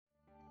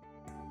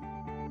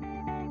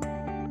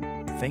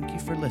Thank you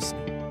for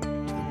listening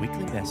to the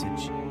weekly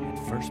message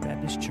at First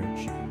Baptist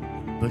Church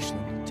in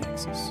Bushland,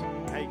 Texas.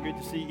 Hey, good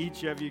to see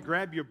each of you.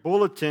 Grab your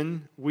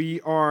bulletin.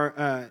 We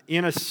are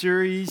in a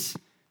series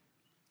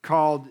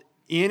called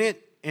In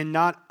It and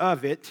Not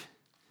Of It.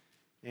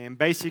 And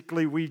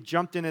basically, we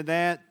jumped into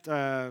that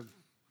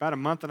about a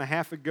month and a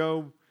half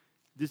ago.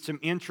 Did some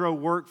intro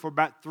work for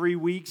about 3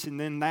 weeks. And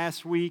then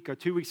last week or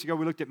 2 weeks ago,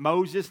 we looked at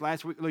Moses.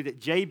 Last week, we looked at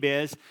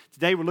Jabez.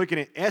 Today, we're looking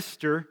at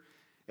Esther.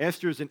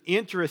 Esther is an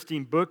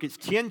interesting book. It's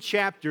 10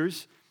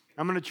 chapters.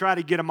 I'm going to try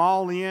to get them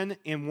all in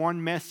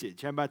one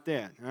message. How about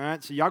that? All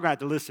right, so y'all got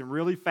to listen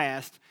really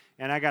fast,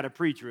 and I got to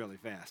preach really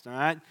fast. All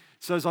right,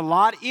 so there's a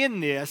lot in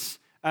this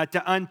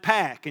to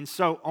unpack. And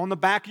so on the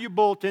back of your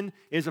bulletin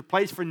is a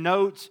place for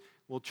notes.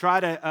 We'll try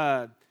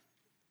to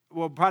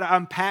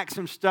unpack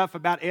some stuff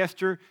about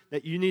Esther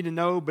that you need to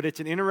know, but it's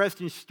an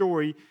interesting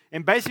story.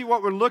 And basically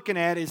what we're looking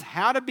at is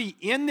how to be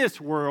in this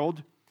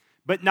world,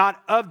 but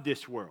not of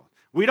this world.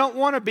 We don't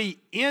want to be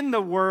in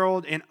the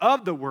world and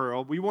of the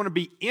world. We want to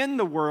be in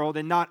the world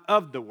and not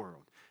of the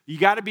world. You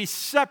got to be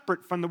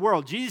separate from the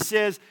world. Jesus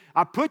says,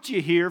 I put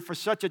you here for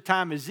such a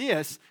time as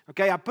this.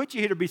 Okay, I put you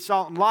here to be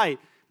salt and light.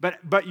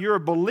 But you're a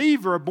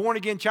believer, a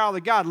born-again child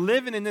of God,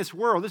 living in this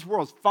world. This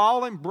world's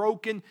fallen,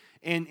 broken,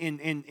 and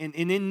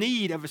in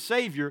need of a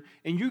Savior,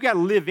 and you got to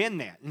live in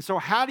that. And so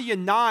how do you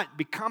not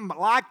become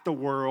like the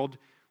world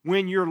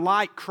when you're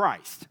like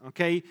Christ?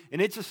 Okay,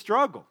 and it's a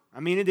struggle.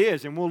 I mean, it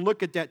is, and we'll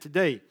look at that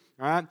today.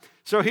 All right,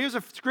 so here's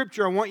a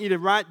scripture I want you to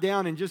write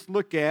down and just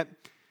look at.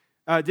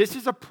 This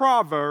is a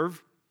proverb.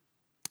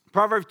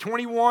 Proverbs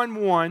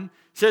 21:1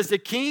 says, the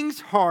king's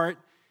heart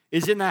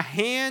is in the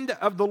hand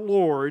of the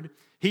Lord.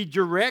 He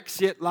directs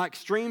it like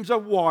streams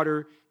of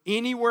water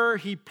anywhere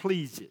he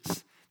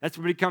pleases. That's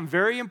going to become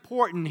very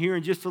important here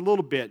in just a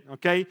little bit,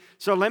 okay?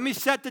 So let me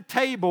set the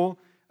table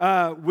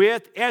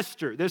with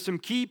Esther. There's some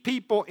key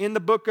people in the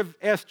book of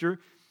Esther.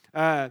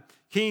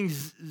 King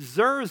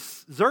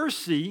Xerxes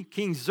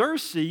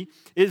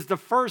is the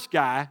first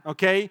guy,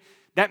 okay?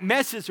 That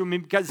messes with me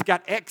because it's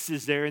got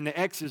X's there, and the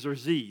X's are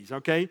Z's,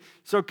 okay?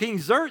 So King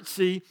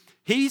Xerxes,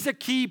 he's a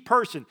key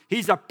person.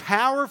 He's a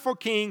powerful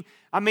king.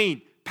 I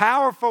mean,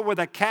 powerful with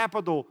a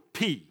capital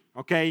P,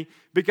 okay?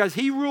 Because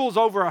he rules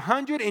over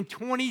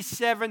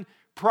 127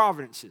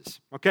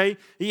 provinces, okay?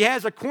 He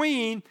has a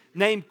queen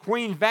named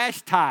Queen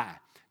Vashti.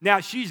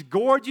 Now, she's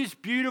gorgeous,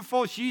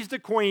 beautiful. She's the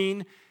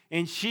queen,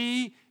 and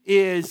she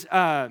is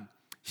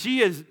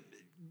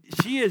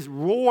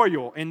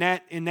royal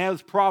in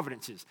those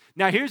provinces.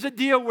 Now, here's the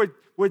deal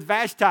with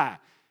Vashti.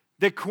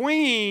 The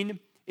queen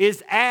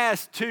is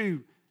asked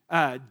to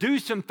do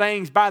some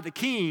things by the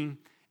king,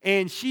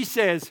 and she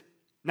says,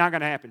 not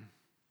going to happen.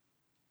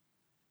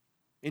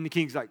 And the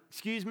king's like,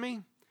 excuse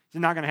me? It's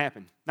not going to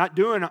happen. Not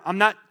doing it. I'm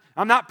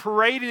not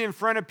parading in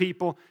front of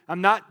people.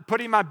 I'm not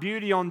putting my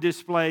beauty on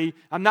display.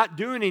 I'm not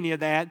doing any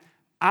of that.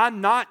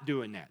 I'm not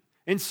doing that.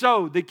 And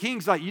so the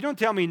king's like, you don't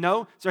tell me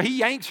no. So he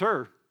yanks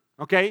her,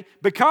 okay?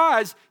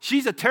 Because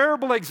she's a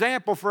terrible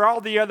example for all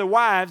the other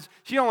wives.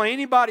 She don't want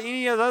any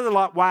of the other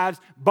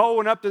wives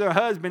bowing up to their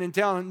husband and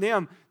telling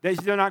them that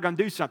they're not going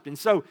to do something.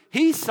 So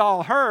he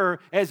saw her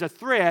as a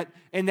threat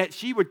and that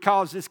she would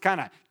cause this kind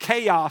of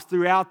chaos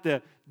throughout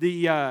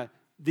the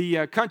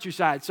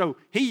countryside. So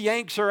he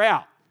yanks her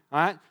out. All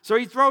right, so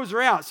he throws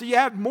her out. So you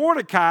have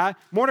Mordecai.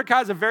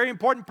 Mordecai is a very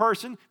important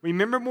person.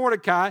 Remember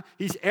Mordecai.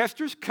 He's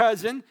Esther's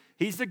cousin.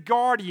 He's the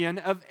guardian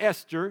of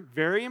Esther.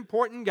 Very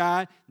important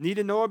guy. Need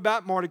to know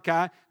about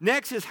Mordecai.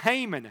 Next is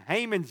Haman.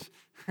 Haman's,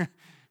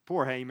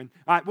 poor Haman.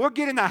 All right, we'll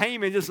get into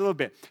Haman in just a little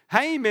bit.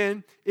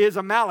 Haman is a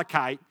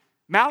Amalekite.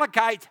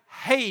 Amalekites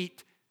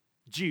hate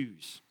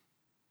Jews.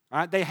 All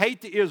right, they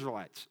hate the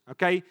Israelites.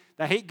 Okay,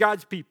 they hate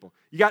God's people.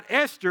 You got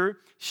Esther.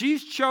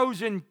 She's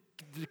chosen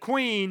the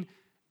queen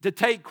to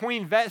take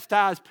Queen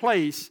Vashti's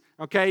place,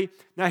 okay?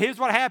 Now, here's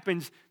what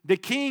happens. The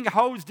king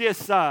holds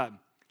this, the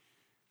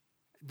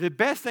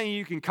best thing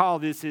you can call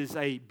this is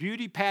a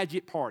beauty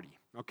pageant party,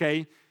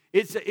 okay?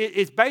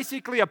 It's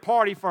basically a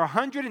party for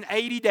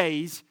 180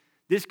 days.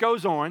 This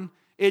goes on.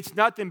 It's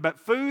nothing but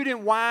food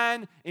and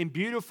wine and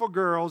beautiful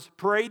girls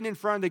parading in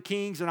front of the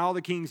kings and all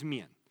the king's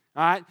men,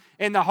 all right?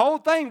 And the whole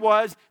thing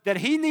was that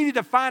he needed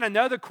to find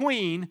another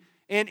queen.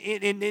 And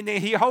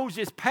he holds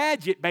this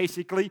pageant,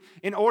 basically,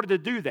 in order to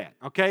do that,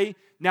 okay?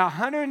 Now,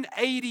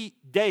 180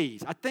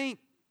 days. I think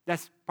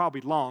that's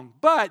probably long,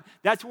 but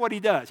that's what he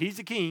does. He's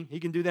the king. He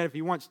can do that if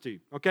he wants to,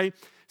 okay?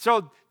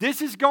 So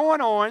this is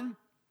going on.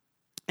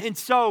 And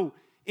so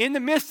in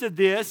the midst of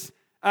this,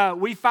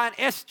 we find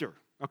Esther,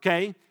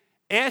 okay?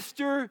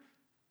 Esther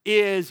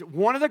is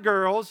one of the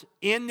girls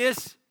in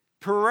this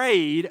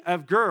parade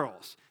of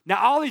girls. Now,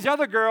 all these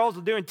other girls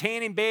are doing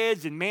tanning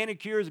beds and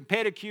manicures and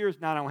pedicures.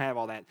 No, I don't have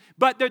all that.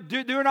 But they're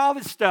doing all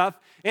this stuff.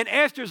 And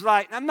Esther's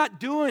like, I'm not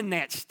doing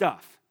that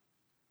stuff.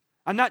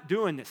 I'm not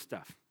doing this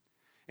stuff.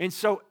 And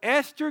so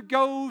Esther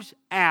goes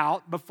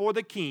out before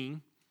the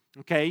king,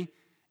 okay?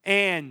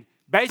 And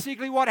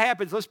basically what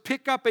happens, let's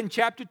pick up in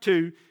chapter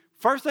 2.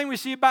 First thing we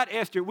see about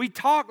Esther, we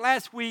talked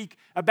last week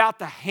about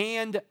the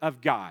hand of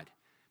God.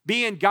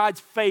 be in God's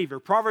favor.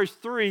 Proverbs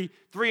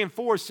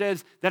 3:3-4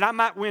 says that I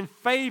might win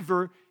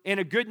favor and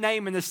a good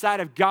name in the sight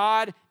of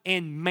God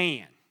and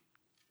man.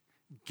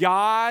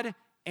 God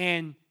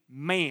and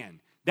man.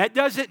 That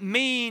doesn't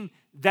mean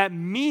that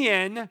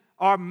men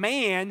or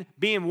man,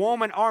 being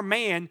woman or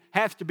man,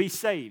 have to be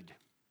saved.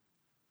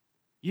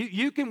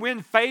 You can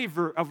win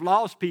favor of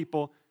lost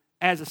people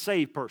as a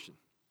saved person,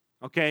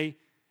 okay?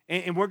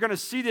 And we're going to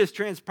see this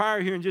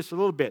transpire here in just a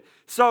little bit.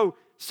 So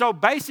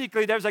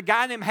basically, there's a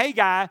guy named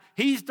Haggai.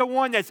 He's the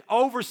one that's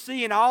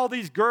overseeing all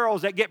these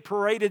girls that get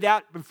paraded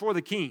out before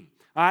the king,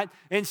 all right?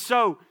 And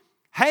so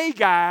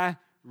Haggai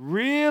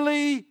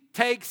really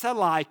takes a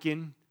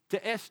liking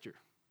to Esther.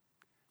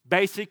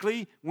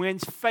 Basically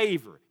wins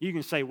favor. You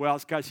can say, well,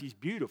 it's because she's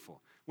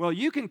beautiful. Well,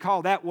 you can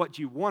call that what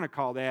you want to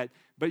call that,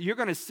 but you're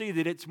going to see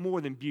that it's more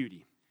than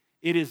beauty.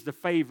 It is the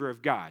favor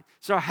of God.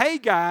 So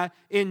Haggai,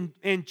 in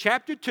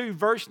chapter 2,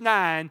 verse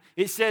 9,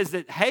 it says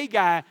that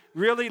Haggai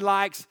really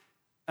likes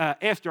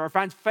Esther, or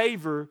finds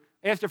favor.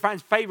 Esther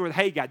finds favor with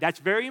Haggai. That's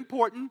very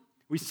important.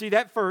 We see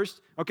that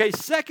first. Okay,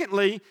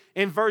 secondly,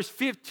 in verse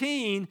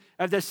 15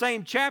 of the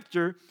same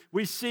chapter,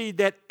 we see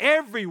that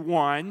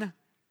everyone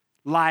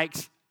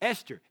likes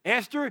Esther.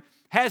 Esther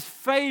has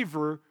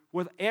favor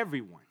with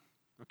everyone.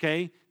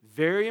 Okay,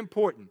 very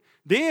important.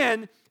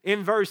 Then,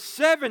 in verse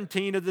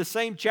 17 of the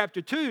same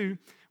chapter 2,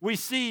 we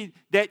see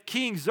that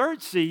King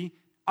Xerxes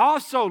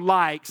also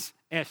likes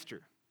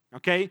Esther.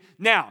 Okay,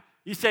 now,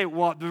 you say,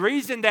 well, the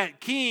reason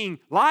that king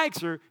likes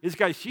her is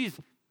because she's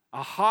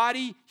a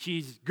hottie,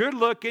 she's good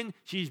looking,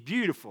 she's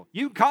beautiful.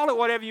 You can call it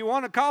whatever you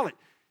want to call it.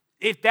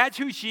 If that's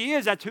who she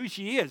is, that's who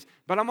she is.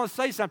 But I'm going to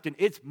say something.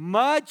 It's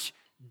much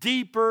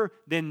deeper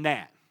than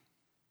that.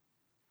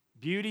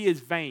 Beauty is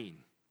vain.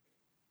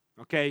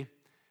 Okay?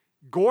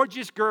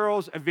 Gorgeous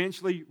girls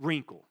eventually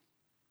wrinkle.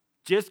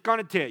 Just going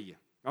to tell you.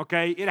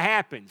 Okay? It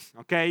happens.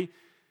 Okay?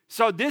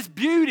 So this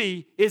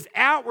beauty is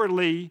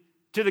outwardly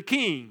to the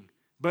king.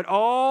 But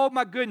oh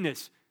my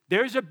goodness,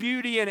 there's a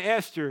beauty in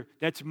Esther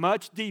that's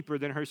much deeper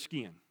than her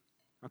skin.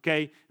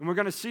 Okay? And we're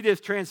going to see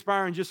this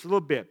transpire in just a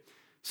little bit.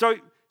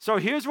 So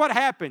here's what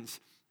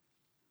happens.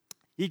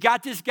 You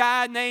got this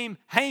guy named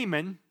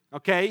Haman.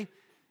 Okay?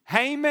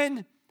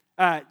 Haman,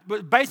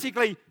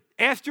 basically,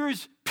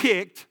 Esther's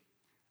picked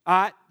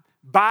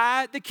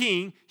by the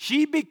king.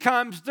 She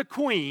becomes the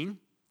queen.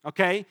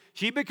 Okay?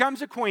 She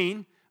becomes a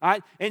queen. All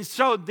right? And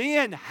so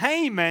then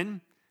Haman...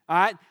 All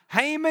right,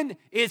 Haman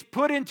is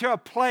put into a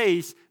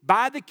place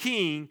by the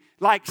king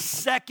like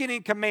second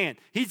in command.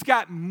 He's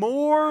got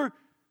more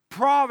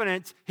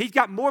providence. He's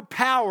got more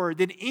power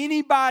than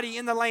anybody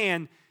in the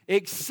land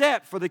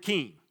except for the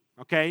king.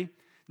 Okay?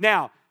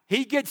 Now,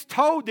 he gets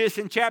told this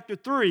in chapter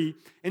 3,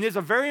 and there's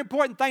a very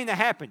important thing that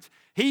happens.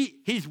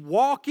 He's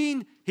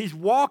walking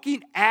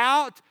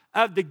out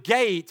of the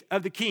gate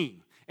of the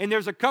king. And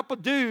there's a couple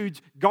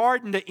dudes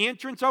guarding the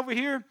entrance over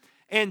here.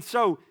 And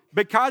so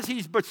because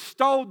he's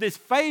bestowed this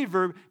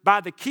favor by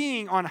the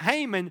king on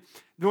Haman,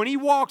 when he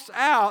walks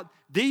out,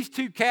 these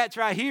two cats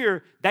right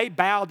here, they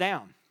bow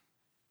down.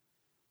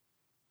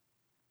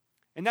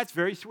 And that's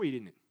very sweet,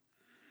 isn't it?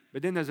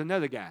 But then there's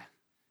another guy.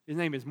 His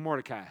name is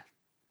Mordecai.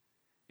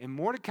 And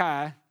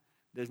Mordecai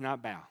does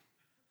not bow.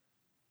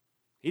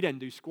 He doesn't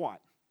do squat.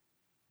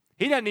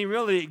 He doesn't even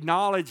really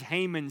acknowledge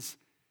Haman,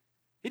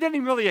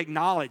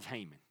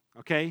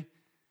 okay?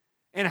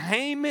 And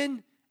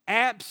Haman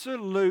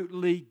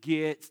absolutely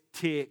gets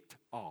ticked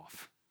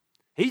off.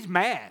 He's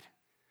mad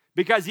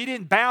because he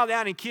didn't bow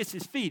down and kiss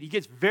his feet. He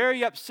gets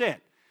very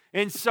upset.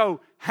 And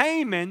so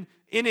Haman,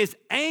 in his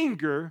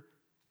anger,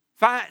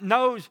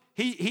 knows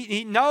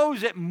he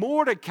knows that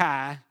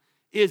Mordecai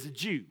is a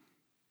Jew.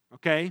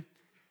 Okay?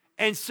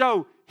 And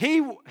so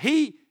he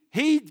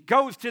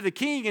goes to the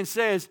king and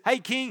says, hey,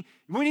 king,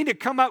 we need to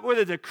come up with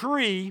a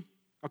decree,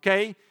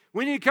 okay?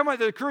 We need to come up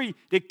with a decree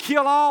to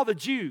kill all the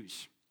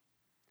Jews.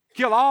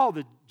 Kill all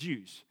the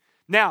Jews.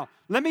 Now,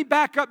 let me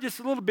back up just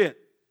a little bit.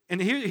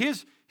 And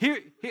here's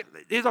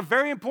a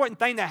very important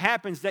thing that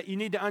happens that you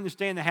need to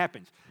understand that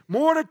happens.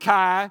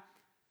 Mordecai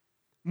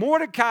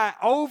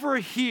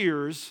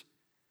overhears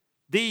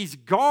these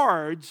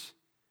guards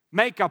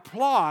make a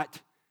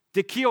plot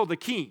to kill the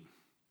king.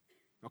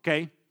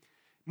 Okay?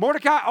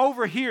 Mordecai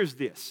overhears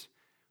this.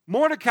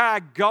 Mordecai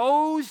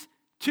goes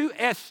to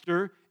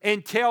Esther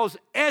and tells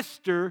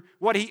Esther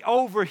what he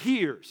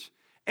overhears.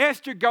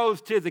 Esther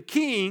goes to the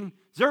king,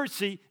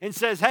 Xerxes, and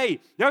says, hey,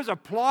 there's a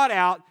plot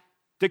out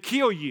to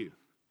kill you.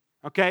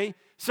 Okay?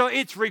 So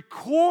it's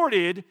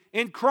recorded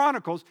in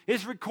Chronicles.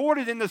 It's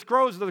recorded in the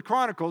scrolls of the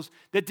Chronicles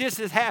that this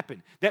has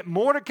happened. That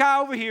Mordecai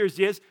overhears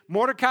this.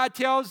 Mordecai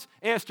tells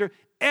Esther.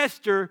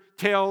 Esther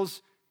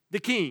tells the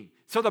king.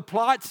 So the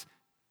plot's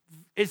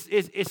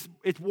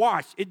it's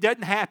washed. It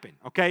doesn't happen.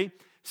 Okay?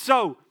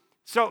 So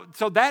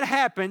that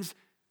happens.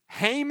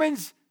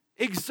 Haman's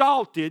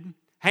exalted.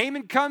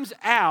 Haman comes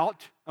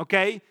out,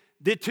 okay?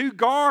 The two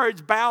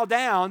guards bow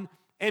down,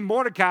 and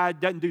Mordecai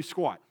doesn't do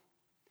squat.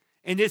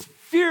 And this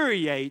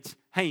infuriates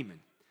Haman.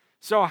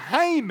 So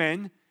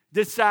Haman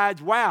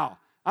decides, wow,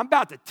 I'm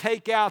about to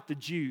take out the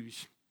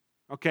Jews,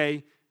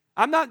 okay?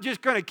 I'm not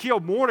just going to kill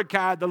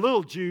Mordecai, the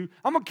little Jew.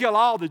 I'm going to kill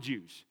all the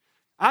Jews.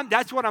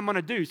 That's what I'm going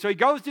to do. So he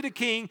goes to the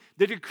king.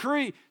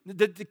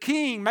 The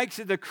king makes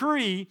a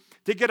decree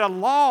to get a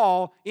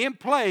law in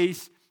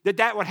place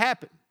that would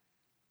happen.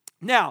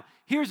 Now,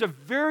 here's a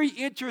very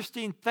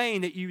interesting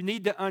thing that you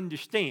need to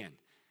understand.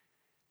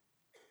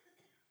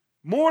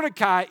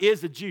 Mordecai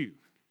is a Jew,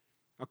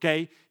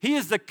 okay? He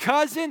is the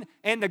cousin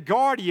and the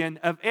guardian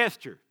of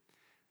Esther.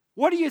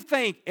 What do you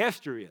think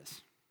Esther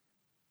is?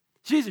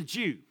 She's a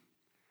Jew.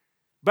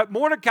 But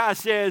Mordecai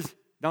says,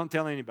 don't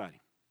tell anybody.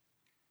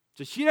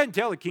 So she doesn't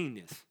tell the king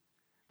this.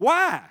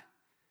 Why?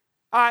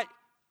 All right,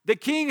 the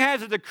king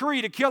has a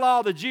decree to kill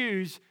all the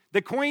Jews.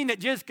 The queen that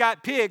just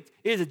got picked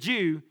is a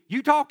Jew.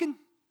 You talking?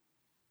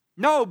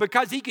 No,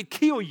 because he could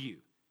kill you,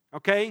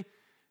 okay?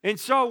 And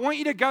so I want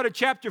you to go to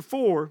chapter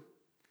 4.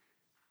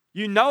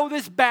 You know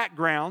this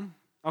background,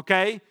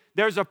 okay?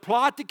 There's a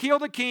plot to kill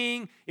the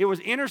king. It was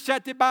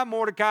intercepted by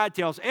Mordecai. It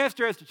tells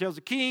Esther. Esther tells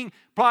the king.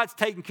 Plot's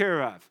taken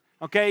care of,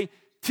 okay?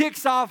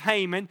 Ticks off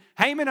Haman.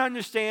 Haman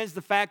understands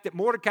the fact that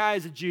Mordecai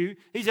is a Jew.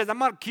 He says, I'm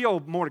going to kill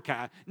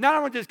Mordecai. Not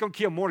only just going to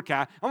kill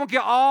Mordecai, I'm going to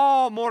kill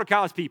all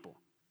Mordecai's people.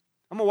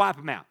 I'm going to wipe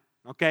them out,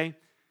 okay?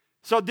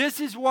 So this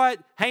is what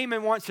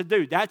Haman wants to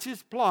do. That's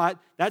his plot.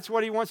 That's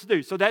what he wants to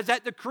do. So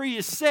that decree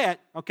is set,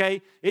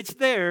 okay? It's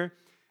there.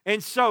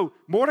 And so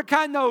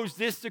Mordecai knows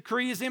this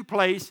decree is in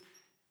place.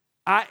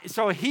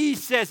 So he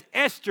says,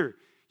 Esther,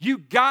 you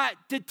got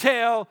to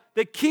tell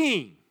the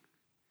king.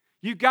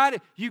 You got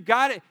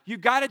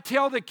to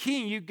tell the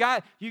king. you've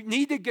got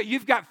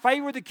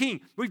favor with the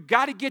king. We've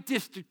got to get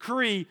this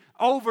decree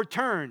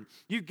overturned.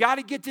 You've got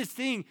to get this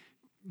thing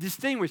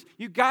distinguished.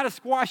 You've got to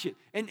squash it.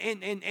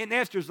 And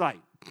Esther's like,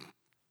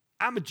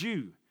 I'm a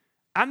Jew.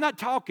 I'm not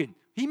talking.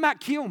 He might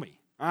kill me.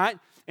 All right?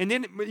 And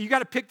then you got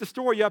to pick the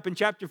story up in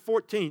chapter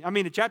 4,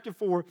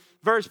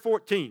 verse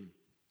 14.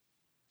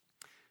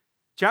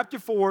 Chapter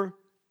 4,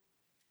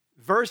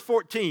 verse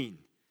 14.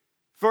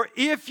 For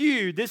if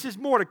you, this is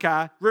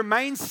Mordecai,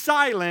 remain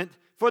silent,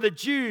 for the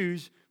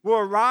Jews will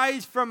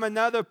arise from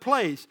another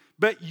place,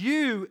 but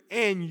you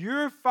and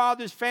your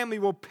father's family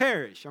will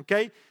perish.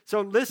 Okay?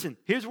 So listen,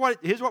 here's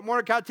what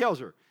Mordecai tells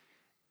her.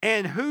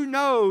 And who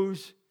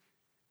knows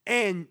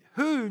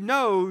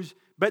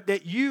but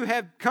that you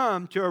have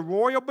come to a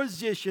royal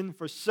position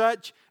for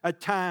such a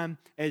time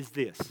as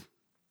this.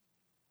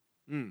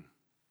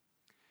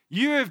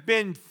 You have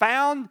been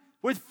found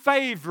with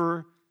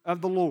favor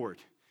of the Lord.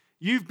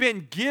 You've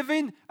been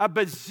given a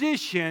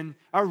position,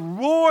 a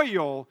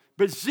royal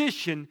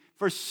position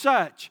for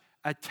such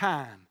a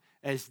time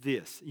as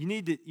this. You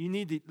need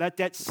to let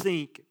that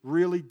sink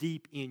really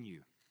deep in you,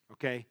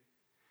 okay?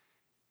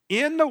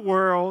 In the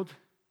world,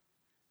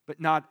 but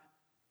not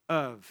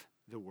of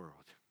the world.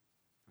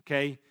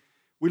 Okay?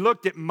 We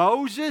looked at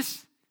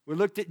Moses. We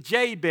looked at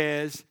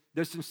Jabez.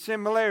 There's some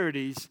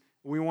similarities.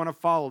 We want to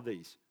follow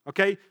these.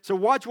 Okay? So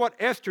watch what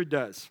Esther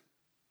does.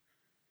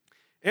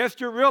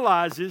 Esther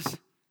realizes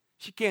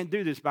she can't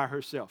do this by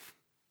herself.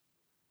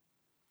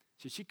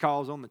 So she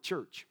calls on the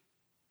church.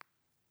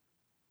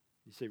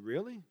 You say,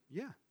 really?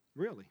 Yeah,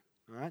 really.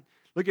 All right?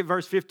 Look at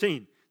verse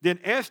 15. Then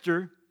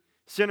Esther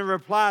sent a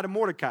reply to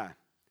Mordecai.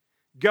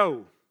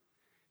 Go,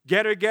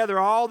 gather together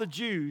all the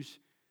Jews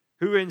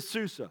who are in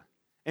Susa,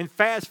 and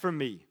fast from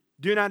me.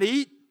 Do not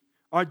eat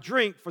or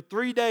drink for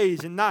 3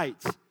 days and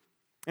nights.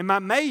 And my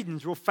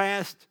maidens will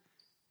fast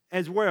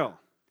as well.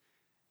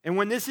 And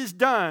when this is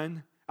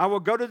done, I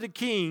will go to the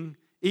king,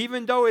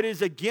 even though it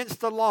is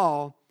against the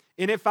law.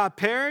 And if I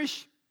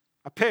perish,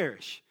 I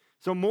perish.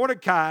 So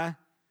Mordecai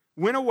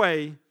went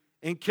away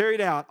and carried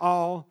out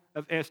all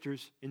of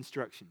Esther's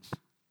instructions.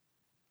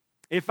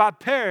 If I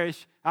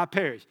perish, I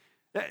perish.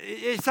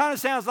 It kind of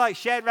sounds like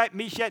Shadrach,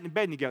 Meshach, and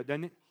Abednego,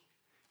 doesn't it?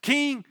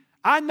 King,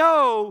 I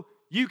know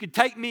you could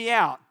take me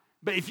out,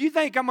 but if you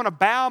think I'm going to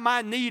bow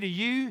my knee to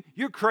you,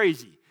 you're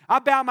crazy. I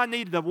bow my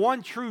knee to the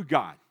one true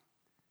God.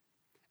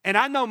 And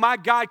I know my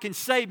God can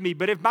save me,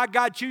 but if my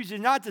God chooses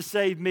not to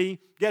save me,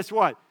 guess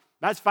what?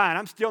 That's fine.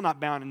 I'm still not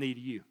bowing a knee to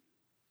you.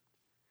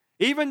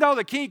 Even though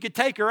the king could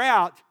take her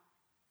out,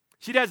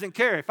 she doesn't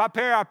care. If I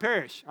perish, I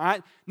perish. All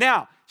right?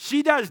 Now,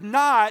 she does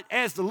not,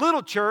 as the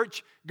little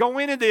church, go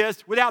into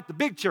this without the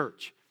big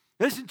church.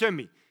 Listen to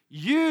me.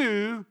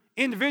 You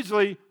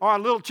individually are a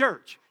little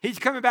church. He's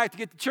coming back to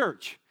get the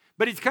church.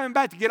 But he's coming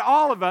back to get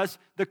all of us,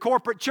 the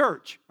corporate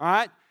church. All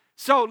right?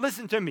 So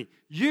listen to me.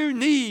 You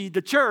need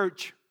the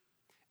church,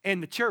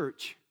 and the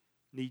church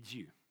needs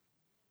you.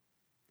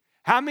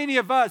 How many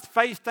of us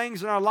face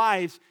things in our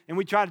lives and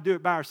we try to do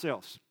it by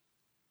ourselves?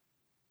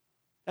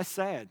 That's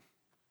sad.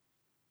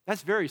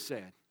 That's very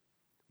sad.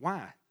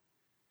 Why?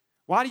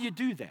 Why do you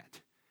do that?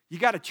 You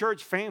got a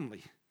church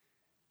family.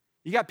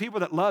 You got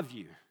people that love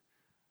you.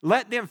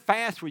 Let them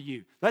fast with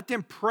you. Let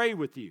them pray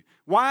with you.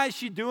 Why is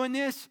she doing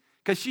this?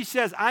 Because she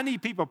says, I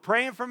need people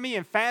praying for me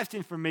and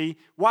fasting for me.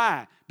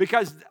 Why?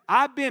 Because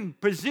I've been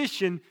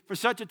positioned for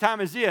such a time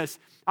as this.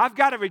 I've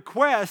got a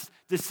request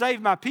to save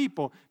my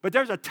people, but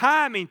there's a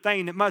timing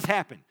thing that must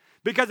happen.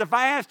 Because if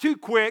I ask too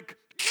quick,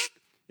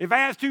 if I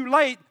ask too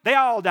late, they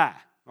all die,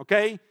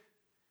 okay?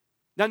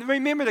 Now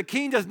remember, the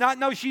king does not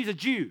know she's a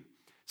Jew.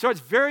 So it's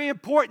very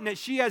important that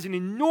she has an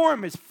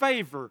enormous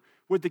favor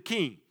with the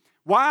king.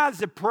 Why is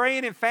the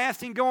praying and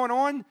fasting going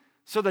on?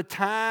 So the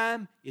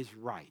time is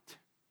right.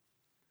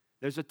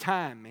 There's a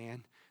time,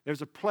 man.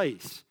 There's a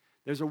place.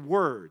 There's a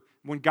word.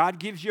 When God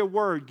gives you a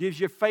word, gives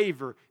you a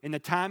favor, and the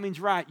timing's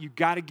right, you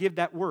got to give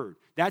that word.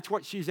 That's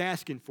what she's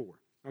asking for,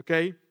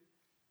 okay?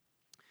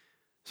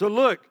 So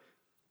look,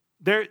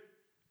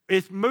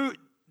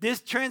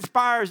 this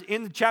transpires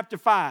in chapter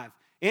 5.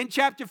 In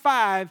chapter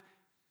 5,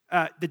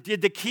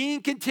 the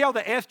king can tell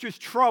that Esther's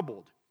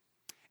troubled.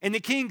 And the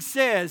king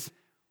says,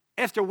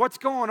 Esther, what's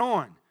going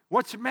on?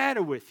 What's the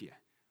matter with you?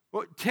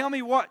 Well, tell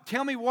me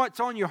what's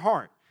on your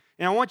heart.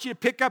 And I want you to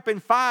pick up in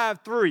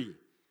 5:3.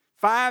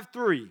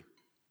 5:3.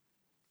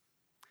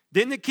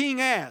 Then the king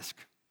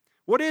asked,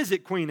 what is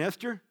it, Queen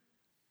Esther?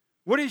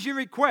 What is your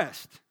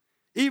request?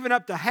 Even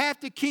up to half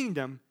the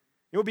kingdom,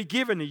 it will be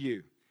given to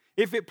you.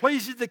 If it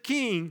pleases the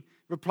king,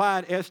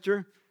 replied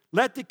Esther,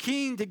 let the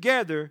king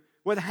together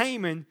with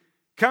Haman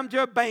come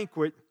to a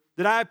banquet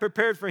that I have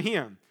prepared for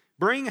him.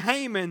 Bring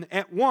Haman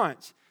at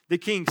once, the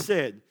king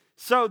said,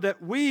 so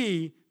that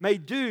we may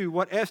do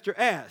what Esther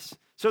asked.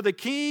 So the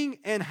king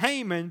and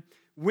Haman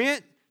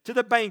went to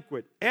the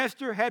banquet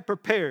Esther had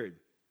prepared.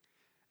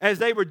 As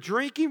they were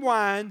drinking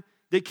wine,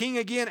 the king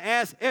again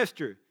asked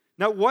Esther,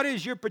 now what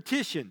is your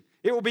petition?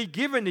 It will be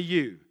given to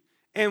you.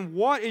 And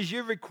what is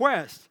your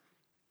request?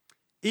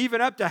 Even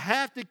up to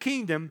half the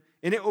kingdom,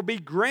 and it will be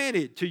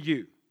granted to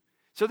you.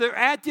 So they're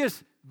at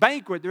this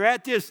banquet. They're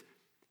at this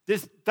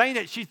thing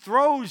that she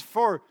throws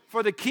for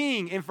the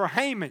king and for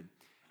Haman.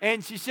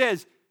 And she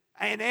says,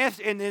 and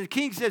the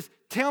king says,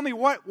 tell me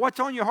what's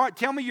on your heart.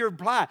 Tell me your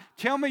reply.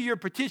 Tell me your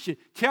petition.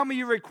 Tell me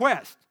your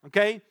request.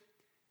 Okay?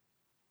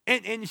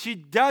 And she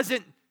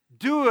doesn't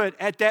do it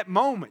at that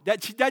moment.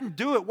 She doesn't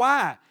do it.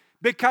 Why?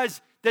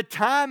 Because the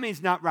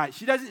timing's not right.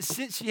 She doesn't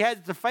sense she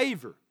has the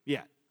favor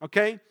yet.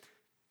 Okay?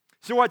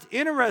 So what's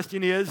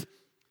interesting is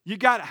you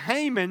got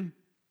Haman,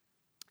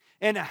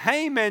 and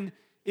Haman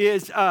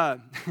is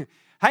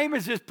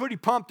Haman's just pretty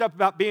pumped up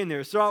about being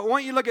there. So I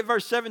want you to look at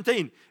verse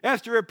 17.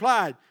 Esther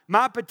replied,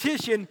 my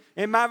petition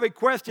and my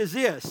request is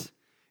this.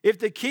 If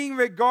the king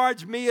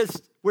regards me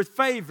as with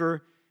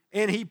favor,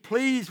 and he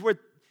pleased with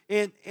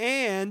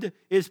and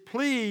is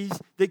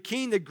pleased the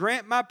king to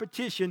grant my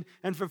petition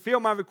and fulfill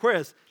my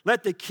request,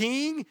 let the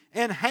king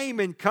and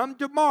Haman come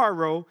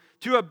tomorrow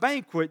to a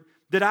banquet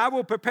that I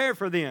will prepare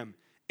for them,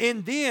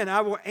 and then I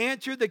will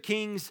answer the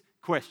king's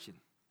question.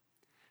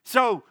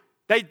 So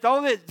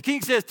the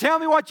king says, tell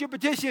me what your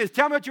petition is.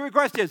 Tell me what your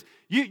request is.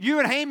 You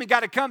and Haman got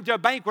to come to a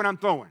banquet I'm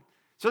throwing.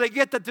 So they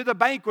get to the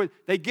banquet.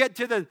 They get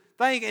to the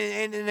thing,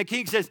 and the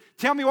king says,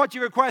 tell me what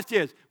your request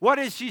is. What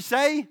does she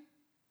say?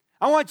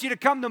 I want you to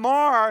come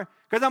tomorrow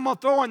because I'm going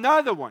to throw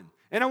another one.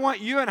 And I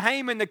want you and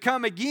Haman to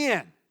come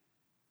again.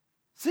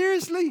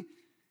 Seriously?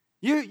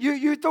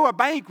 You throw a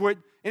banquet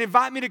and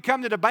invite me to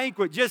come to the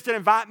banquet just to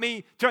invite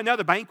me to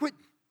another banquet?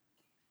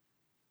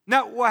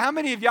 Now, well, how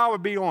many of y'all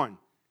would be on?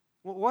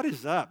 Well, what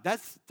is up?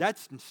 That's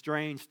some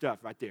strange stuff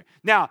right there.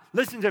 Now,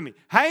 listen to me.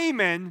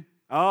 Haman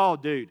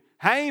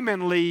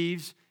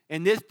leaves,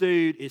 and this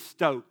dude is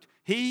stoked.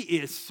 He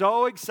is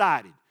so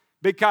excited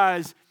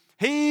because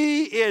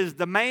he is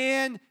the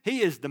man.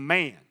 He is the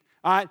man.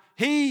 All right?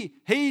 He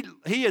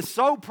is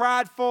so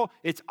prideful.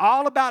 It's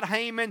all about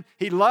Haman.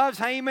 He loves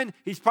Haman.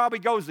 He probably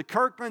goes to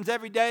Kirkland's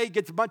every day,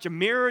 gets a bunch of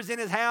mirrors in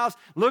his house,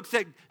 looks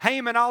at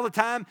Haman all the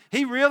time.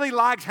 He really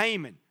likes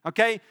Haman.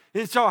 Okay?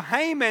 And so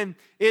Haman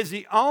is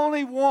the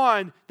only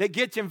one that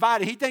gets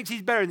invited. He thinks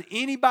he's better than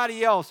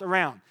anybody else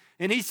around.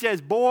 And he says,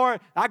 boy,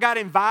 I got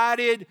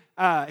invited.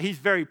 He's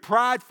very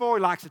prideful.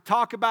 He likes to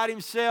talk about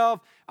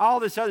himself, all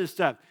this other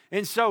stuff.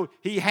 And so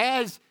he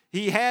has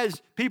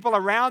people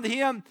around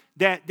him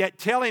that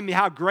tell him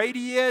how great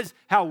he is,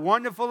 how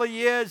wonderful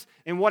he is,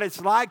 and what it's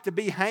like to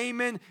be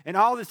Haman and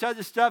all this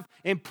other stuff.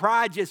 And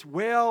pride just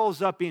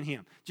wells up in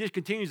him, just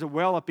continues to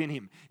well up in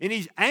him. And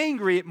he's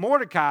angry at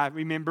Mordecai,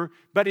 remember,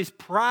 but his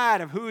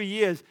pride of who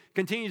he is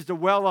continues to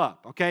well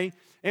up, okay?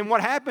 And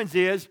what happens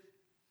is,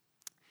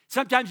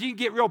 sometimes you can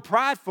get real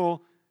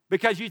prideful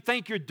because you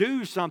think you're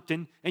due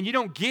something and you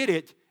don't get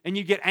it and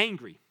you get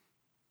angry.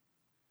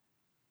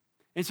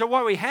 And so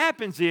what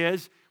happens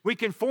is we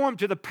conform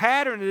to the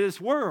pattern of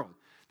this world.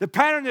 The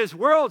pattern of this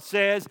world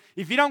says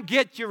if you don't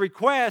get your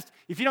request,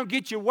 if you don't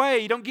get your way,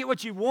 you don't get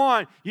what you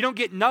want, you don't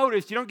get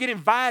noticed, you don't get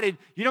invited,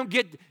 you don't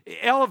get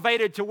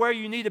elevated to where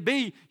you need to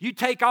be, you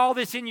take all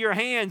this in your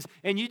hands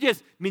and you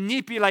just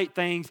manipulate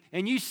things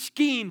and you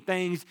scheme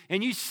things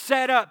and you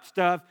set up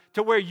stuff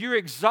to where you're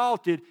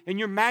exalted and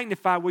you're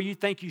magnified where you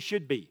think you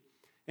should be.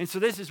 And so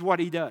this is what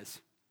he does.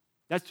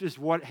 That's just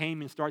what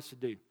Haman starts to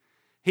do.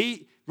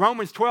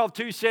 Romans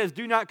 12:2 says,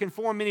 do not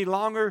conform any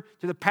longer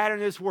to the pattern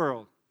of this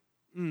world.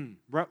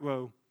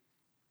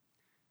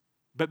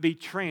 But be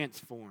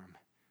transformed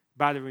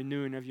by the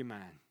renewing of your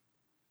mind.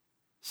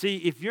 See,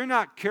 if you're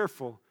not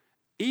careful,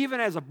 even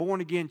as a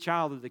born-again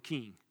child of the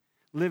King,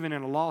 living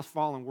in a lost,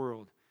 fallen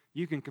world,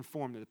 you can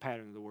conform to the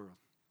pattern of the world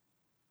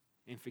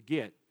and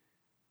forget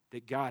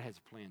that God has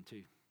a plan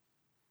too.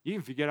 You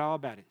can forget all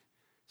about it.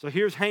 So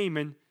here's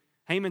Haman.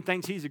 Haman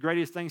thinks he's the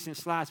greatest thing since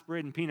sliced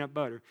bread and peanut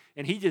butter.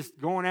 And he's just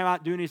going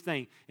out doing his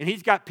thing. And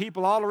he's got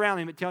people all around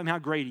him that tell him how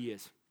great he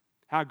is.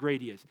 How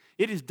great he is.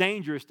 It is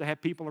dangerous to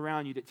have people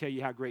around you that tell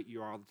you how great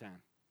you are all the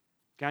time.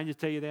 Can I just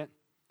tell you that?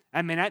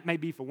 I mean, that may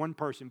be for one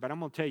person, but I'm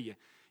going to tell you,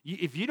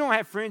 if you don't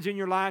have friends in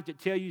your life that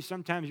tell you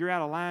sometimes you're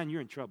out of line,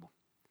 you're in trouble.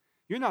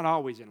 You're not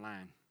always in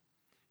line.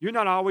 You're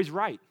not always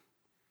right.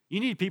 You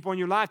need people in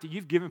your life that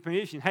you've given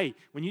permission. Hey,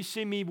 when you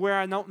see me where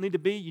I don't need to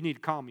be, you need to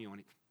call me on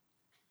it.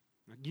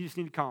 You just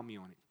need to call me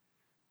on it.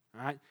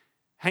 All right?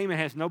 Haman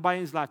has nobody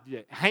in his life to do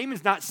that.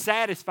 Haman's not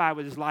satisfied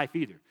with his life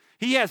either.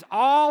 He has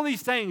all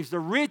these things, the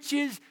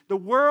riches, the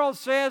world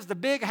says, the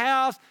big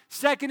house,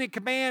 second in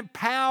command,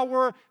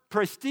 power,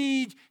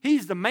 prestige.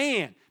 He's the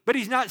man, but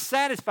he's not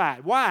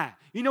satisfied. Why?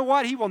 You know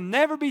what? He will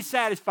never be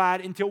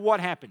satisfied until what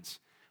happens?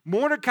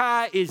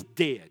 Mordecai is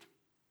dead.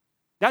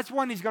 That's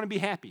when he's going to be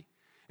happy.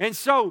 And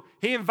so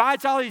he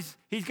invites all these,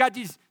 he's got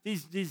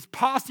these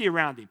posse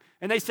around him.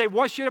 And they say,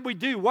 what should we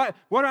do? What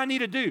do I need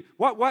to do?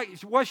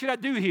 What should I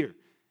do here?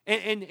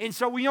 And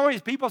so we know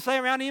his people say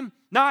around him,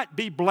 not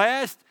be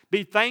blessed,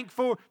 be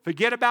thankful,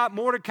 forget about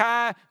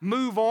Mordecai,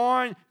 move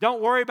on,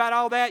 don't worry about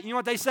all that. You know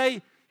what they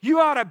say? You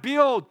ought to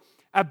build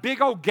a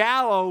big old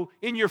gallows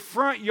in your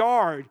front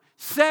yard,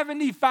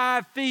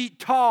 75 feet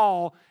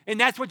tall, and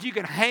that's what you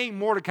can hang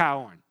Mordecai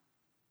on.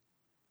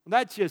 Well,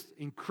 that's just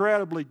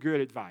incredibly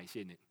good advice,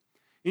 isn't it?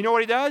 You know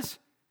what he does?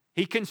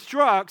 He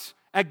constructs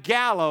a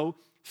gallows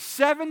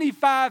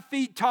 75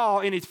 feet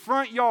tall in his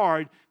front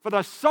yard for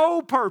the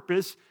sole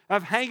purpose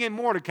of hanging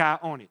Mordecai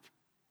on it.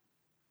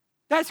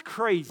 That's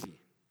crazy.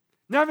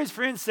 None of his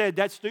friends said,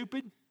 that's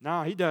stupid.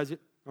 No, he does it,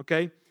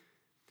 okay?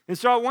 And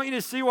so I want you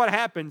to see what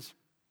happens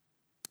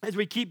as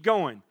we keep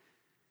going.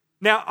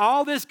 Now,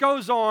 all this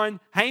goes on.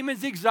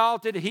 Haman's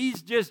exalted.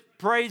 He's just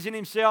praising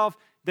himself.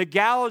 The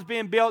gallows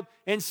being built.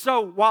 And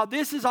so while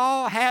this is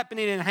all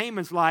happening in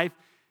Haman's life,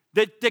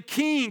 the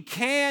king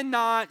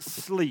cannot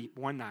sleep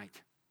one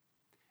night.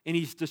 And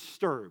he's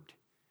disturbed.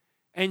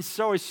 And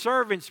so his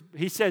servants,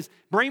 he says,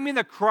 bring me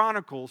the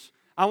chronicles.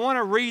 I want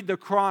to read the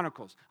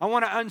chronicles. I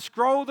want to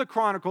unscroll the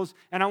chronicles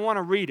and I want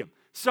to read them.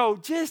 So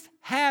just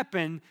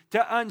happened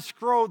to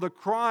unscroll the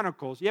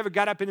chronicles. You ever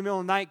got up in the middle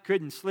of the night,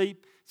 couldn't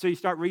sleep, so you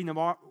start reading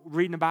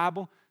the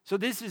Bible? So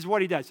this is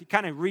what he does. He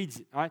kind of reads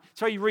it, all right?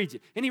 So he reads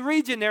it. And he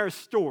reads in there a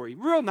story,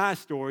 real nice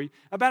story,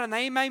 about a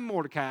man named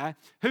Mordecai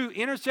who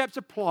intercepts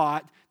a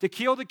plot to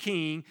kill the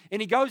king.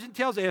 And he goes and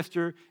tells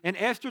Esther, and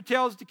Esther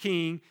tells the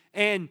king,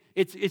 and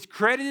it's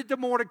credited to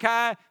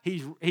Mordecai.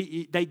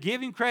 They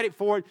give him credit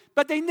for it,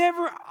 but they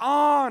never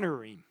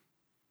honor him.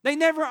 They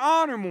never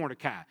honor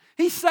Mordecai.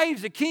 He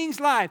saves the king's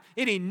life,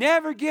 and he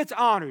never gets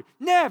honored.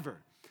 Never.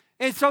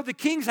 And so the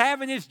king's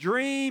having this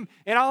dream,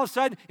 and all of a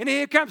sudden, and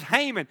here comes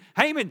Haman.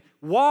 Haman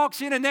walks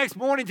in the next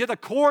morning to the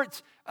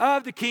courts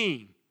of the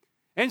king.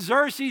 And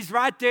Xerxes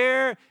right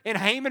there, and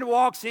Haman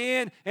walks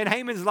in, and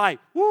Haman's like,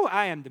 whoo,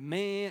 I am the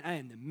man, I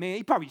am the man.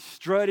 He probably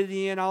strutted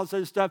in, all this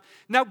other stuff.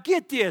 Now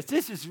get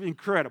this is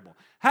incredible.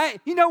 Hey,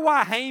 you know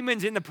why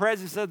Haman's in the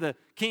presence of the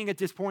king at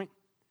this point?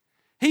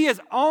 He is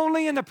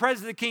only in the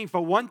presence of the king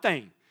for one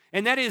thing,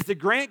 and that is to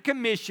grant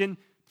permission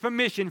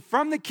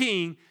from the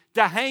king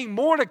to hang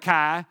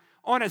Mordecai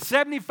on a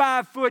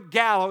 75-foot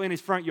gallows in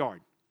his front yard.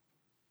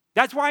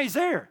 That's why he's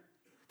there.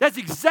 That's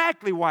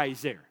exactly why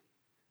he's there.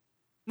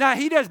 Now,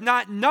 he does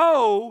not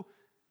know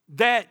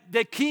that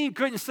the king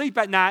couldn't sleep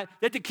at night,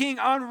 that the king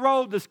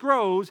unrolled the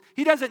scrolls.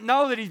 He doesn't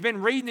know that he's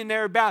been reading in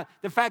there about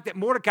the fact that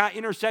Mordecai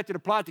intercepted a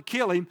plot to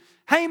kill him.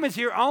 Haman's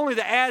here only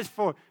to ask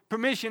for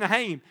permission to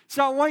hang him.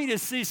 So I want you to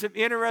see some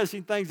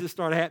interesting things that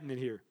start happening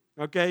here,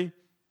 okay?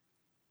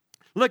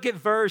 Look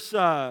at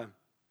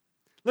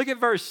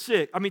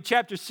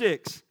chapter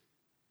 6.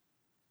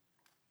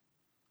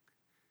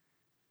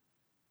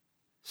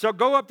 So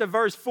go up to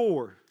verse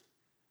 4.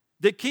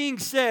 The king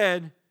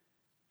said,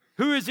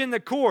 who is in the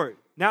court?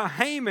 Now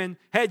Haman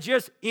had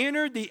just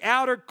entered the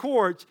outer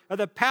courts of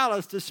the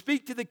palace to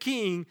speak to the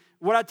king,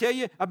 what I tell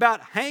you,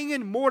 about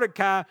hanging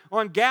Mordecai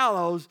on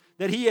gallows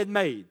that he had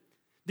made.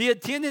 The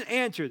attendant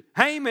answered,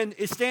 Haman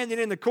is standing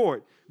in the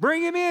court.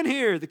 Bring him in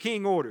here, the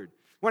king ordered.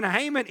 When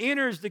Haman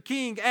enters, the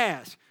king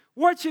asks,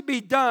 what should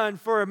be done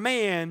for a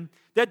man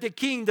that the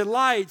king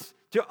delights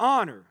to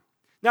honor?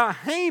 Now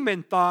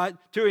Haman thought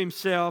to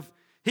himself,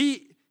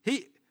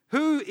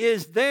 who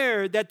is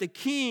there that the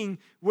king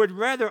would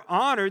rather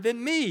honor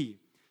than me?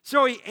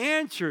 So he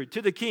answered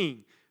to the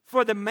king,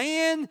 for the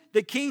man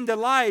the king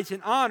delights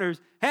and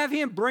honors, have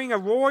him bring a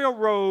royal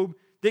robe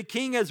the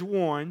king has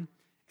worn,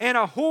 and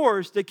a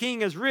horse the king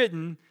has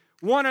ridden,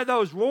 one of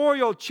those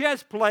royal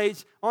chest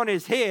plates on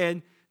his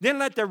head. Then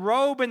let the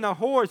robe and the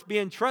horse be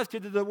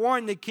entrusted to the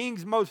one the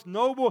king's most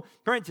noble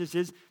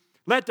princesses.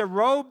 Let the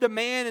robe the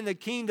man and the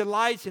king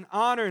delights in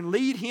honor, and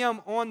lead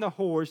him on the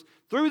horse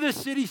through the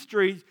city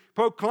streets,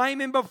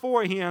 proclaiming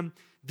before him,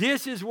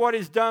 this is what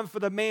is done for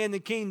the man the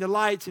king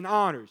delights and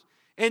honors.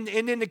 And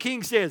then the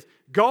king says,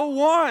 go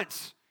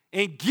once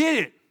and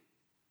get it.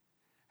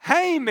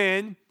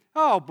 Haman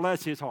Oh,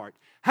 bless his heart.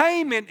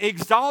 Haman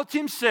exalts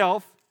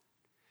himself,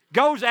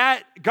 goes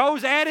at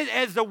it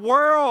as the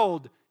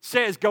world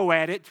says go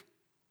at it.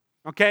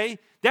 Okay?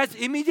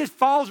 He just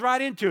falls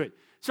right into it.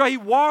 So he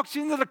walks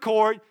into the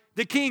court.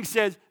 The king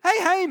says, hey,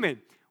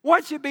 Haman,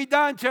 what should be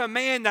done to a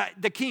man that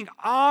the king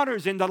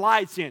honors and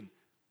delights in?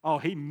 Oh,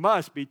 he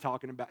must be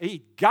talking about,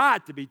 he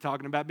got to be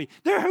talking about me.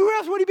 Who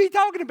else would he be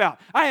talking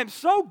about? I am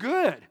so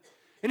good.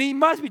 And he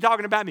must be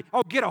talking about me.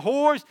 Oh, get a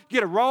horse,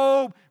 get a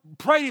robe,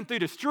 parade him through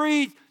the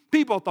streets.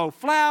 People throw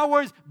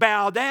flowers,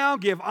 bow down,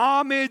 give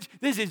homage.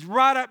 This is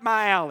right up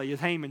my alley, is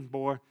Haman's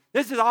boy.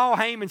 This is all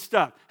Haman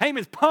stuff.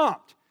 Haman's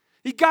pumped.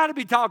 He got to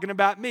be talking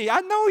about me.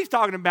 I know he's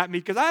talking about me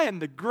because I am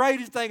the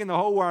greatest thing in the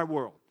whole wide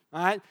world.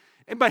 All right?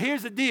 But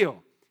here's the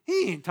deal.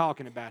 He ain't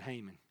talking about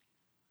Haman.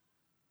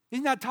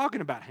 He's not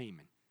talking about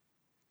Haman.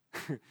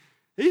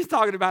 He's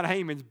talking about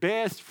Haman's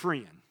best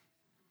friend,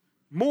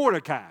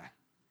 Mordecai.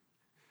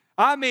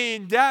 I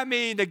mean,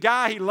 the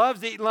guy he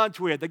loves to eat lunch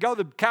with. They go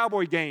to the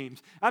cowboy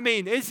games. I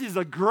mean, this is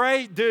a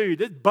great dude.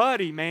 This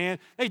buddy, man.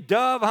 They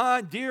dove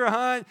hunt, deer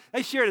hunt.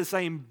 They share the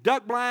same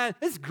duck blind.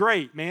 It's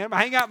great, man.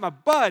 I hang out with my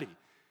buddy.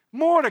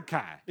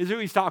 Mordecai is who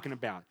he's talking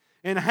about.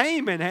 And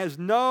Haman has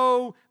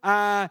no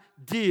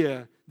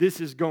idea this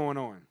is going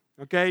on,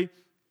 okay?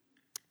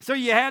 So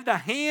you have the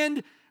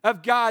hand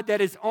of God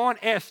that is on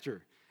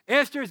Esther.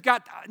 Esther's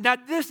got, now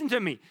listen to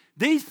me.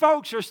 These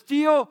folks are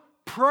still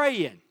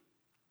praying.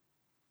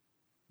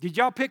 Did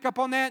y'all pick up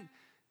on that?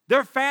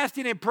 They're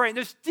fasting and praying.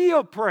 They're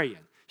still praying.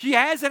 She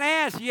hasn't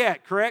asked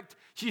yet, correct?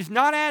 She's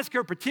not asked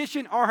her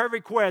petition or her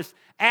request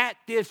at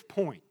this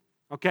point,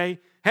 okay?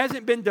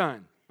 Hasn't been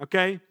done,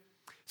 okay?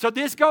 So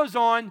this goes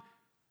on.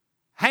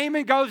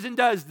 Haman goes and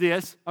does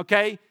this,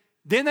 okay?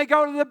 Then they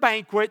go to the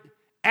banquet.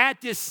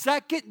 At this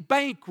second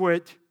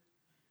banquet,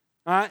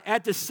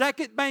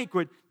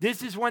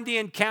 this is when the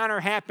encounter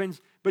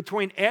happens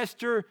between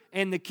Esther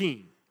and the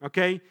king,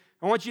 okay?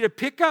 I want you to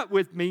pick up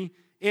with me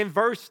in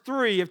verse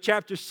 3 of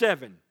chapter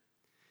 7.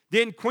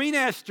 Then Queen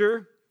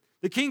Esther,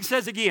 the king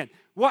says again,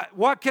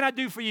 what can I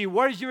do for you?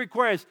 What is your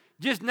request?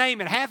 Just name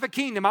it. Half a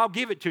kingdom, I'll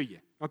give it to you,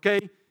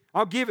 okay?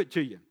 I'll give it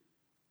to you.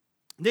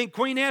 Then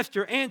Queen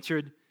Esther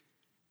answered,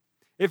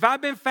 if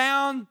I've been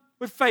found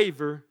with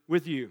favor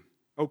with you,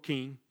 O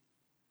king,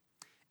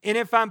 and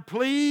if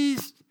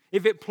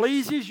it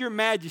pleases your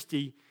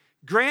majesty,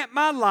 grant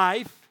my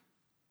life,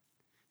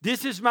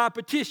 this is my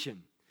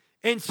petition,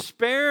 and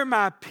spare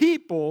my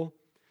people,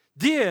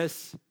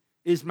 this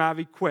is my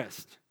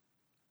request.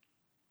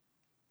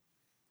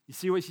 You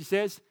see what she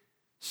says?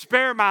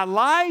 Spare my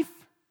life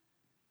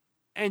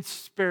and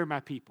spare my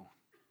people.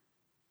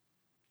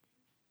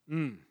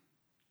 And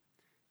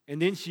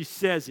then she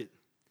says it.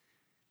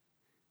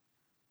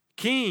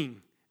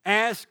 King,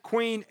 ask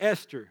Queen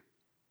Esther,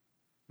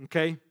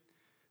 okay,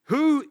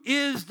 who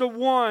is the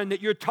one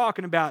that you're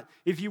talking about?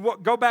 If you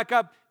go back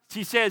up,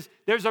 she says,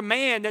 there's a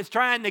man that's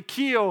trying to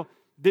kill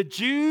the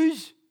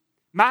Jews,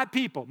 my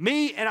people,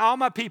 me and all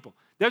my people.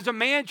 There's a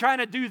man trying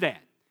to do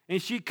that.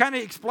 And she kind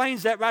of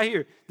explains that right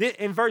here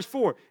in verse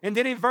 4. And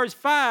then in verse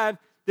 5,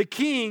 the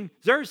king,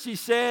 Xerxes,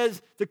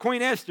 says to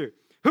Queen Esther,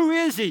 who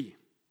is he?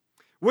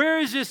 Where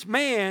is this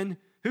man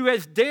who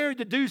has dared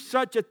to do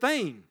such a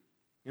thing?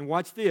 And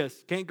watch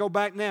this. Can't go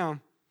back now.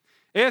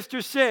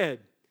 Esther said,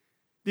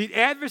 the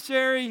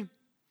adversary,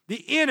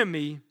 the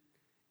enemy,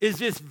 is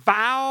this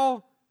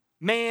vile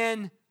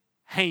man,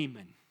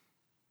 Haman.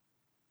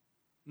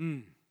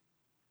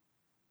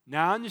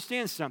 Now, I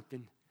understand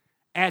something.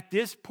 At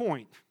this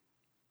point,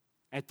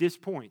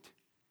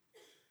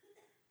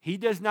 he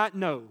does not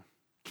know,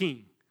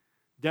 king,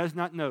 does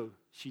not know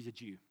she's a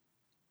Jew.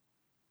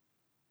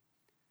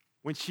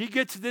 When she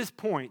gets to this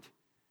point,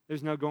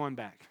 there's no going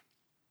back.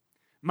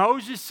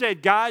 Moses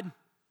said, God,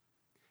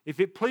 if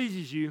it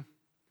pleases you,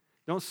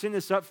 don't send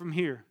us up from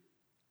here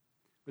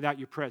without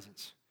your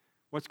presence.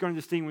 What's going to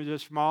distinguish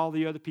us from all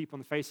the other people on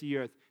the face of the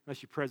earth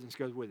unless your presence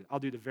goes with it? I'll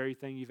do the very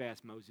thing you've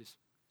asked, Moses.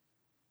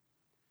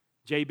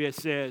 Jabez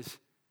says,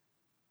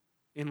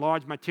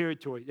 enlarge my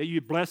territory. That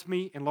you bless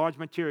me, enlarge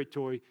my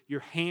territory.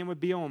 Your hand would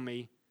be on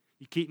me.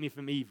 You keep me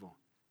from evil.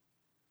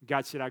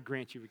 God said, I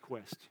grant your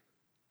request.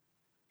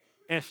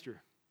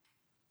 Esther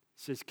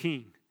says,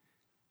 King,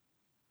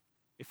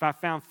 if I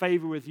found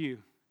favor with you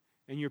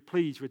and you're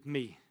pleased with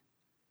me,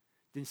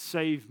 then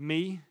save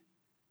me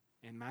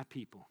and my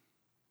people.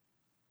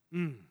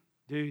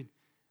 Dude,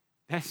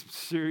 that's some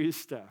serious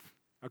stuff,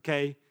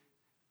 okay?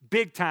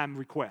 Big time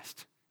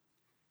request.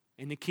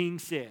 And the king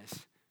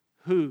says,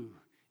 who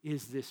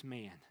is this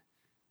man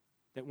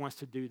that wants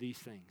to do these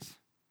things?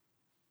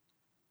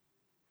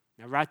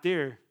 Now right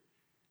there,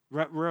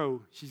 right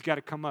row, she's got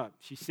to come up.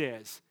 She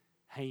says,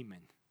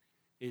 Haman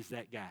is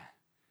that guy.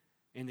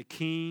 And the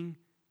king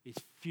is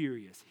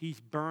furious. He's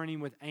burning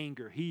with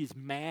anger. He is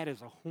mad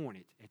as a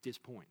hornet at this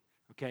point,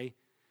 okay?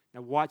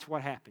 Now watch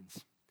what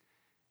happens.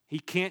 He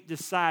can't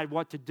decide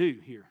what to do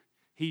here.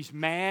 He's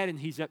mad and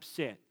he's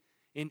upset.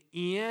 And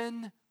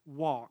in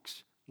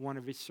walks one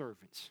of his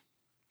servants.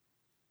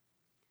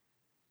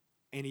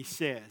 And he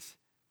says,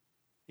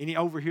 And he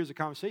overhears the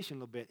conversation a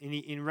little bit, and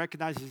he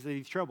recognizes that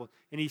he's troubled.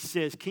 And he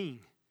says, King,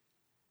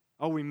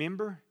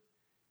 remember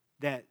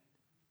that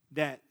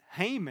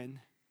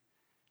Haman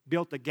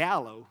built a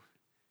gallows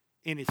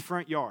in his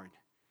front yard,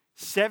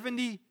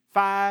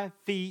 75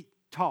 feet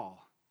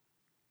tall.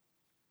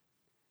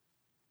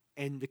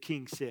 And the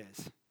king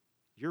says,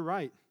 you're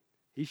right.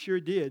 He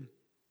sure did.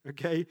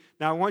 Okay?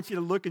 Now I want you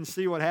to look and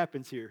see what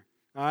happens here.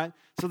 All right?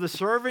 So the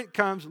servant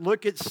comes.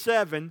 Look at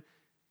 7.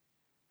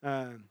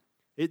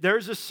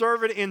 There's a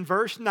servant in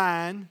verse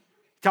 9.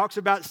 Talks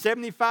about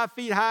 75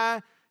 feet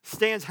high.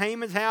 Stands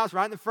Haman's house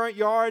right in the front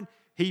yard.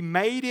 He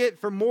made it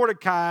for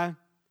Mordecai,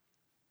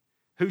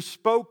 who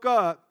spoke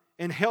up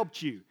and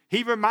helped you.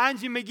 He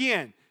reminds him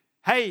again.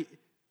 Hey,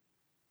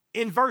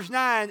 in verse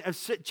 9 of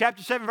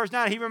chapter 7, verse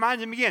 9, he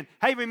reminds him again.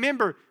 Hey,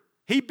 remember,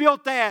 he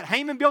built that.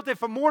 Haman built it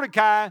for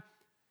Mordecai.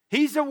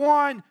 He's the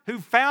one who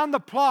found the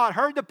plot,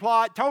 heard the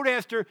plot, told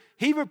Esther.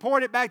 He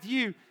reported back to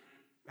you.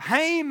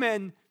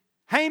 Haman's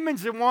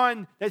the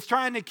one that's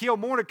trying to kill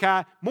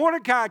Mordecai.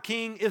 Mordecai,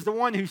 king, is the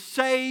one who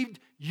saved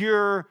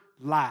your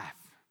life.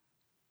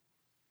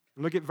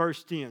 Look at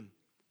verse 10.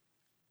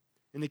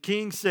 And the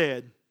king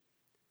said,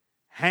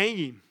 hang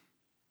him.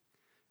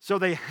 So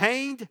they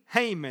hanged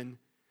Haman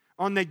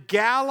on the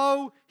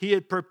gallows he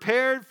had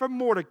prepared for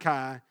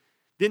Mordecai.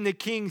 Then the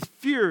king's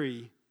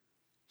fury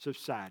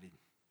subsided.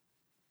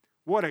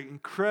 What an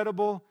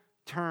incredible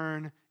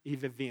turn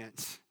of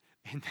events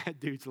in that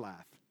dude's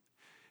life.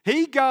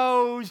 He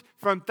goes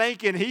from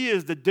thinking he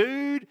is the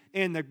dude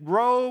in the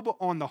robe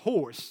on the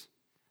horse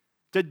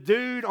to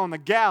dude on the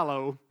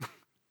gallows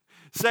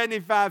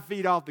 75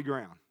 feet off the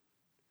ground.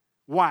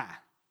 Why?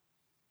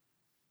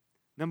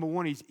 Number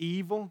one, he's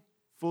evil,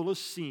 full of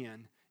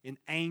sin, and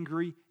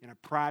angry, and a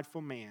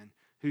prideful man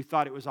who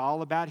thought it was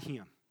all about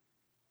him.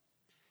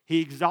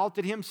 He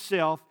exalted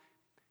himself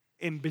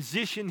and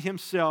positioned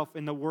himself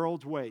in the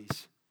world's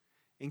ways.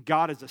 And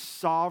God is a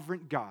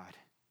sovereign God.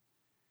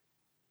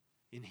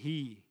 And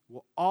He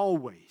will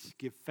always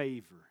give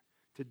favor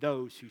to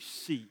those who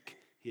seek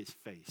His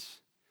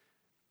face.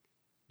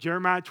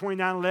 Jeremiah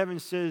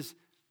 29:11 says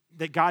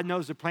that God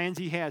knows the plans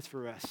He has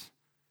for us.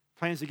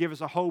 Plans to give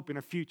us a hope and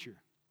a future.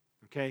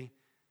 Okay?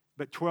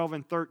 But 12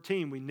 and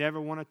 13 we never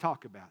want to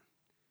talk about.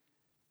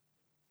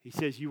 He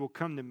says, you will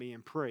come to me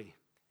and pray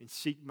and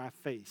seek my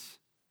face.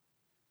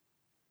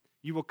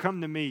 You will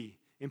come to me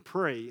and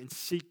pray and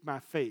seek my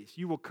face.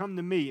 You will come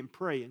to me and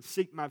pray and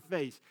seek my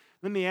face.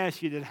 Let me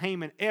ask you, did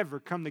Haman ever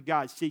come to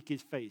God, seek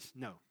his face?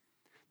 No.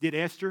 Did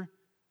Esther?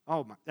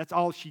 Oh my, that's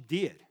all she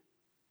did.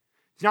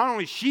 Not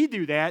only did she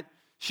do that,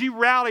 she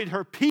rallied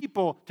her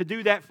people to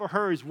do that for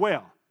her as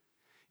well.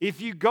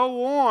 If you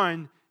go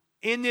on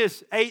in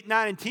this 8,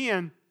 9, and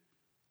 10,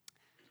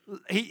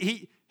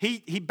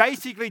 he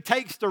basically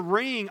takes the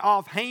ring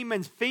off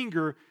Haman's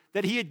finger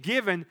that he had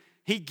given.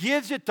 He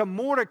gives it to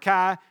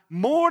Mordecai.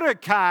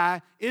 Mordecai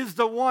is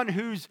the one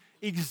who's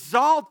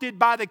exalted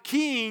by the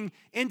king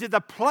into the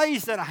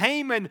place that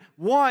Haman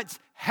once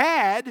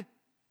had.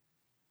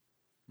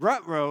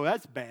 Ruh-roh,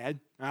 that's bad,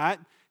 all right?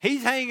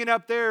 He's hanging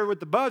up there with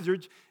the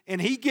buzzards,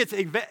 and he gets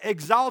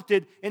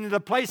exalted into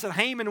the place that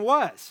Haman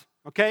was,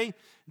 okay?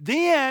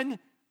 Then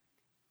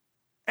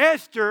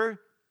Esther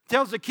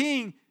tells the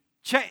king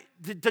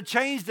to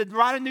change, to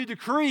write a new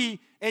decree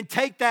and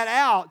take that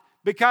out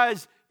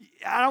because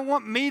I don't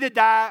want me to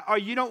die or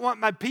you don't want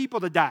my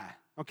people to die,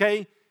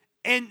 okay?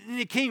 And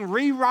the king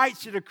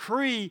rewrites the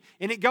decree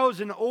and it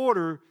goes in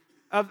order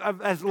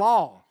as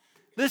law.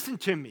 Listen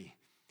to me.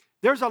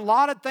 There's a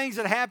lot of things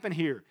that happen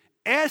here.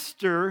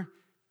 Esther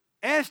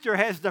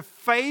has the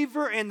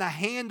favor and the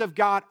hand of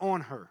God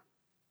on her,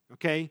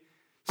 okay?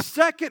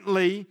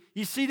 Secondly,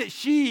 you see that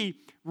she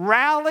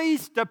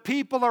rallies the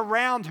people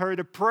around her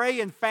to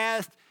pray and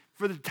fast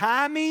for the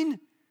timing,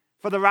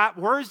 for the right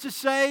words to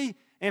say,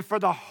 and for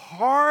the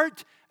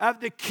heart of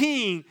the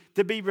king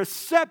to be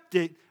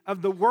receptive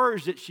of the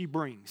words that she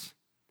brings.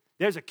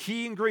 There's a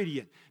key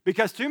ingredient.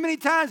 Because too many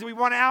times we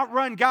want to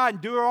outrun God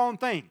and do our own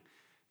thing.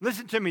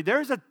 Listen to me.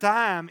 There's a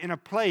time and a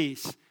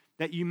place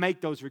that you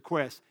make those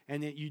requests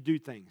and that you do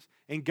things.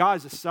 And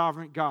God's a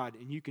sovereign God,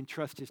 and you can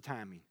trust His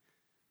timing.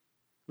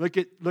 Look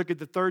at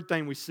the third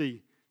thing we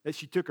see, that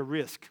she took a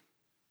risk.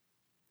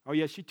 Oh,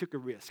 yes, she took a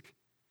risk.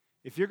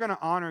 If you're going to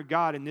honor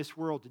God in this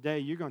world today,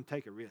 you're going to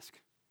take a risk.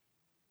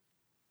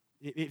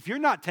 If you're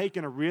not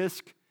taking a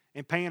risk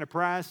and paying a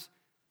price,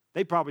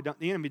 they probably don't.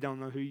 The enemy don't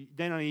know who you.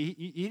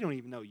 He don't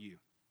even know you.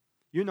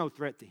 You're no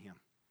threat to him.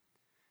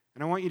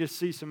 And I want you to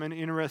see some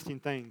interesting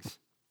things.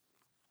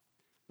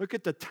 Look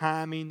at the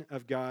timing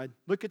of God.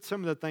 Look at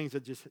some of the things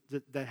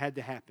that had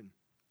to happen.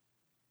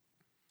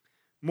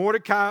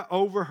 Mordecai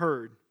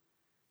overheard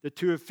the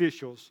two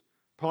officials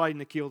plotting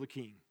to kill the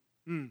king.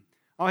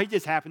 Oh, he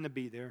just happened to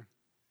be there.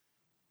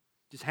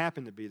 Just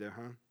happened to be there,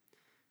 huh?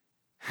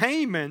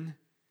 Haman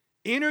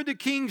entered the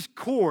king's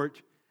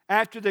court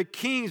after the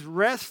king's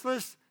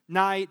restless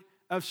night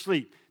of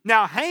sleep.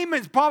 Now,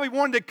 Haman's probably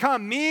wanted to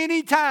come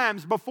many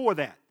times before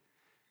that,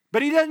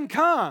 but he doesn't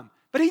come.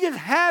 But he just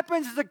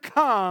happens to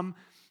come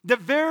the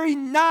very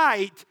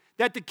night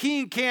that the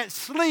king can't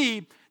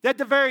sleep, that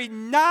the very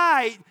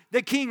night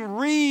the king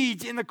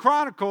reads in the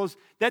Chronicles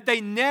that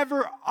they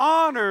never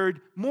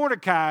honored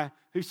Mordecai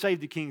who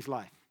saved the king's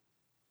life.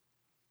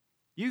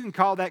 You can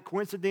call that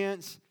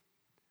coincidence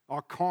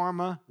or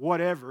karma,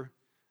 whatever.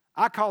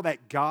 I call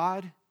that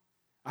God.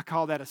 I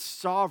call that a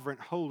sovereign,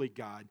 holy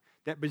God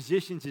that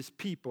positions his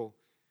people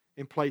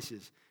in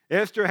places.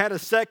 Esther had a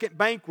second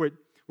banquet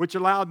which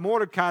allowed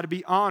Mordecai to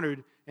be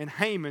honored and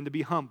Haman to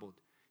be humbled.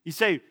 You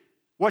say,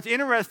 what's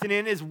interesting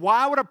in is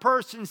why would a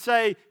person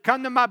say,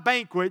 come to my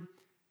banquet,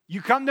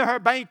 you come to her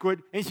banquet,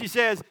 and she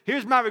says,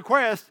 here's my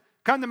request,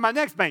 come to my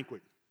next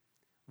banquet.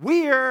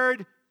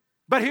 Weird,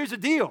 but here's the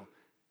deal.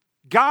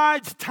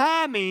 God's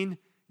timing,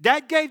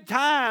 that gave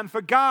time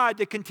for God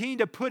to continue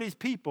to put his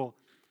people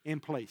in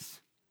place.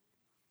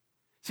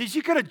 See,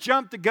 she could have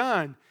jumped the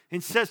gun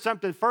and said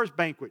something at the first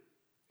banquet.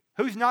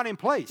 Who's not in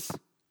place?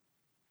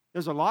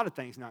 There's a lot of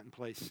things not in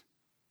place.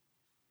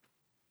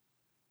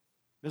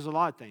 There's a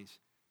lot of things.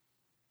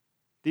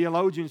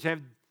 Theologians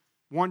have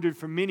wondered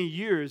for many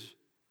years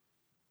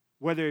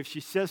whether if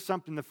she says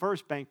something the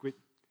first banquet,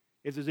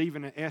 if there's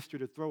even an Esther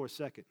to throw a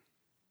second.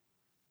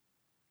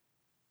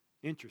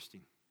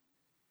 Interesting.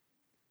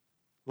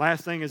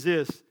 Last thing is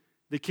this.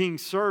 The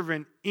king's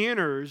servant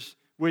enters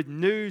with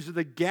news of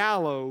the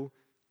gallows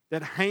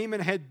that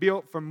Haman had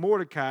built for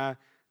Mordecai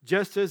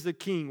just as the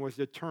king was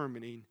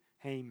determining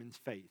Haman's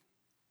fate.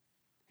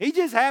 He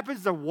just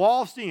happens to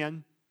waltz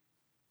in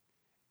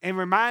and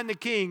remind the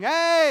king,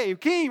 hey,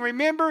 king,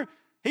 remember,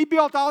 he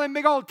built all them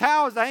big old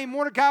towers to hang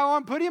Mordecai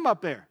on, put him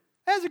up there.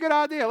 That's a good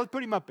idea. Let's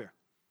put him up there.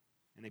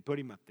 And they put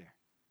him up there.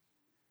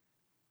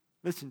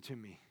 Listen to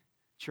me,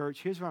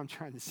 church. Here's what I'm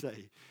trying to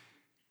say.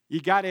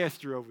 You got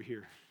Esther over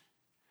here.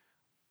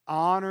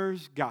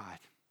 Honors God.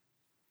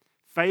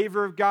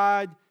 Favor of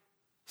God.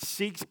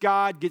 Seeks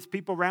God. Gets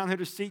people around her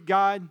to seek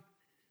God.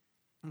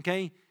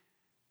 Okay?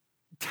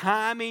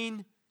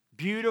 Timing.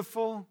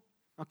 Beautiful.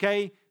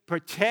 Okay?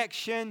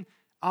 Protection.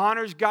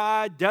 Honors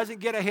God.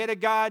 Doesn't get ahead of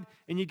God.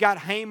 And you got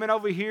Haman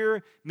over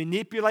here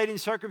manipulating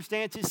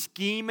circumstances.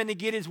 Scheming to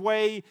get his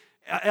way.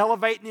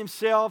 Elevating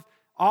himself.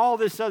 All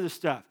this other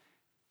stuff.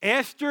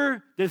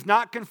 Esther does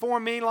not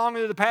conform any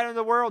longer to the pattern of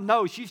the world.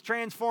 No, she's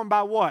transformed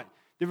by what?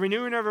 The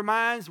renewing of her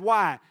minds.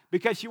 Why?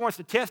 Because she wants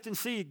to test and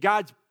see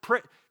God's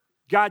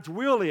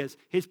will is,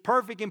 his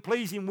perfect and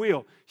pleasing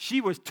will. She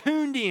was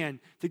tuned in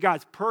to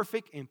God's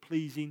perfect and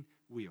pleasing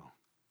will.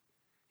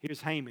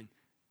 Here's Haman.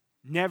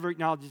 Never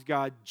acknowledges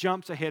God,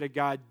 jumps ahead of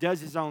God, does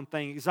his own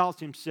thing, exalts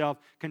himself,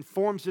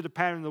 conforms to the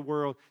pattern of the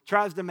world,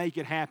 tries to make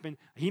it happen.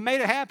 He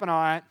made it happen,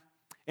 all right.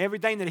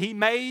 Everything that he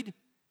made,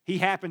 he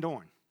happened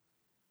on.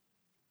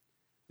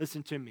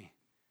 Listen to me.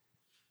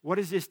 What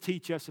does this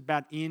teach us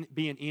about being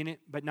in it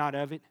but not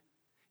of it?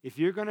 If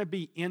you're going to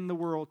be in the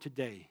world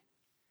today,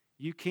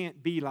 you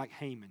can't be like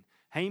Haman.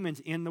 Haman's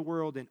in the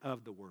world and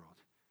of the world.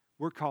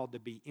 We're called to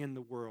be in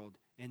the world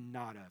and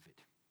not of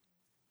it.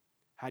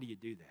 How do you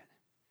do that?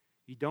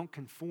 You don't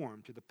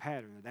conform to the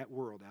pattern of that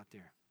world out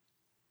there.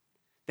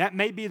 That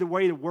may be the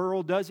way the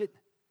world does it.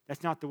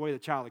 That's not the way the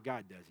child of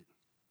God does it.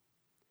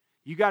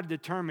 You got to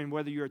determine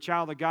whether you're a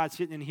child of God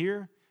sitting in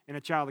here and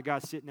a child of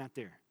God sitting out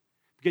there.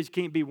 Because you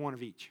can't be one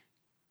of each.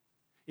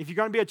 If you're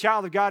going to be a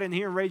child of God in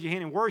here and raise your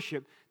hand and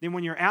worship, then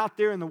when you're out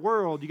there in the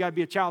world, you got to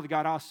be a child of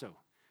God also.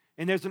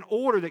 And there's an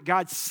order that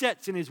God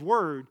sets in his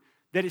word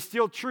that is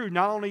still true,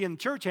 not only in the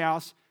church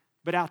house,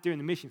 but out there in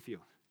the mission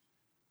field.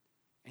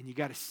 And you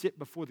got to sit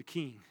before the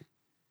king.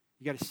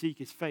 You got to seek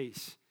his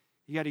face.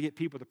 You got to get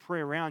people to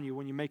pray around you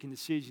when you're making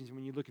decisions,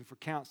 when you're looking for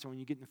counsel, when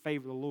you get in the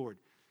favor of the Lord.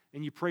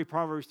 And you pray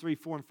Proverbs 3,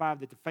 4, and 5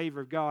 that the favor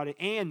of God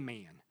and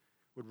man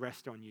would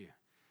rest on you.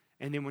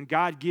 And then when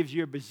God gives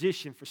you a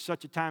position for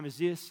such a time as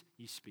this,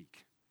 you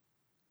speak.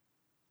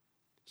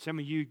 Some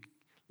of you,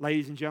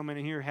 ladies and gentlemen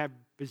in here, have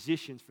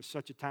positions for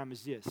such a time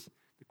as this.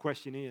 The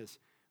question is,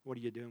 what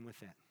are you doing with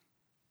that?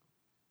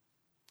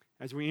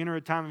 As we enter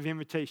a time of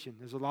invitation,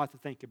 there's a lot to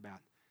think about.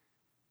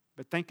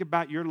 But think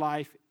about your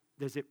life.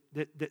 There's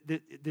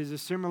a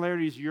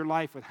similarities of your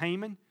life with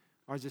Haman,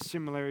 or is there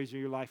similarities of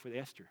your life with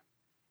Esther?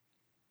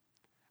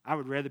 I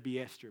would rather be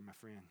Esther, my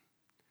friend.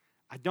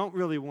 I don't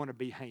really want to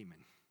be Haman.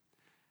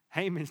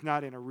 Haman's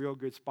not in a real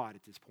good spot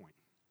at this point.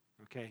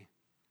 Okay?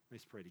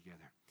 Let's pray together.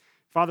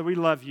 Father, we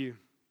love you.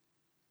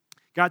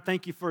 God,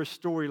 thank you for a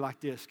story like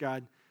this,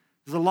 God.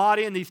 There's a lot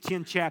in these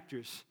 10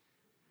 chapters.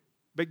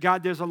 But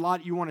God, there's a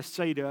lot you want to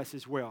say to us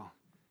as well.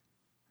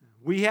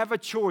 We have a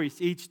choice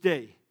each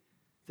day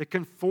to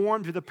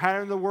conform to the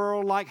pattern of the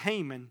world like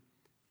Haman,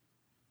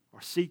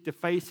 or seek the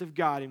face of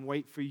God and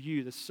wait for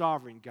you, the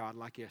sovereign God,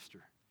 like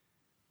Esther.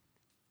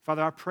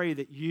 Father, I pray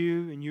that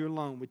you and you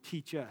alone would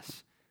teach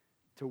us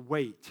to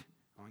wait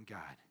on God,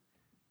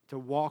 to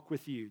walk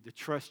with you, to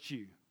trust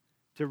you,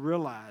 to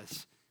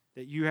realize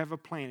that you have a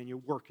plan and you're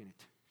working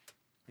it,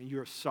 and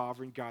you're a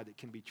sovereign God that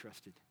can be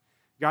trusted.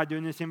 God,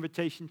 during this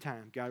invitation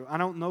time, God, I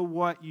don't know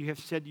what you have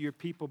said to your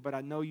people, but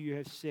I know you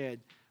have said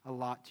a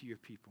lot to your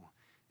people.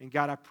 And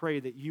God, I pray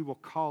that you will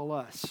call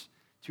us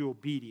to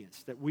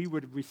obedience, that we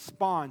would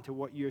respond to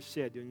what you have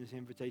said during this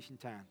invitation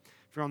time.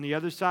 For on the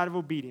other side of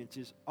obedience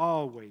is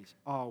always,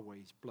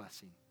 always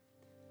blessing.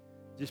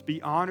 Just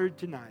be honored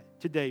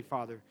today,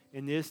 Father,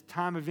 in this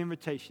time of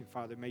invitation,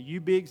 Father. May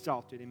you be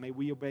exalted and may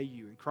we obey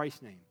you. In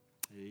Christ's name,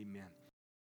 amen.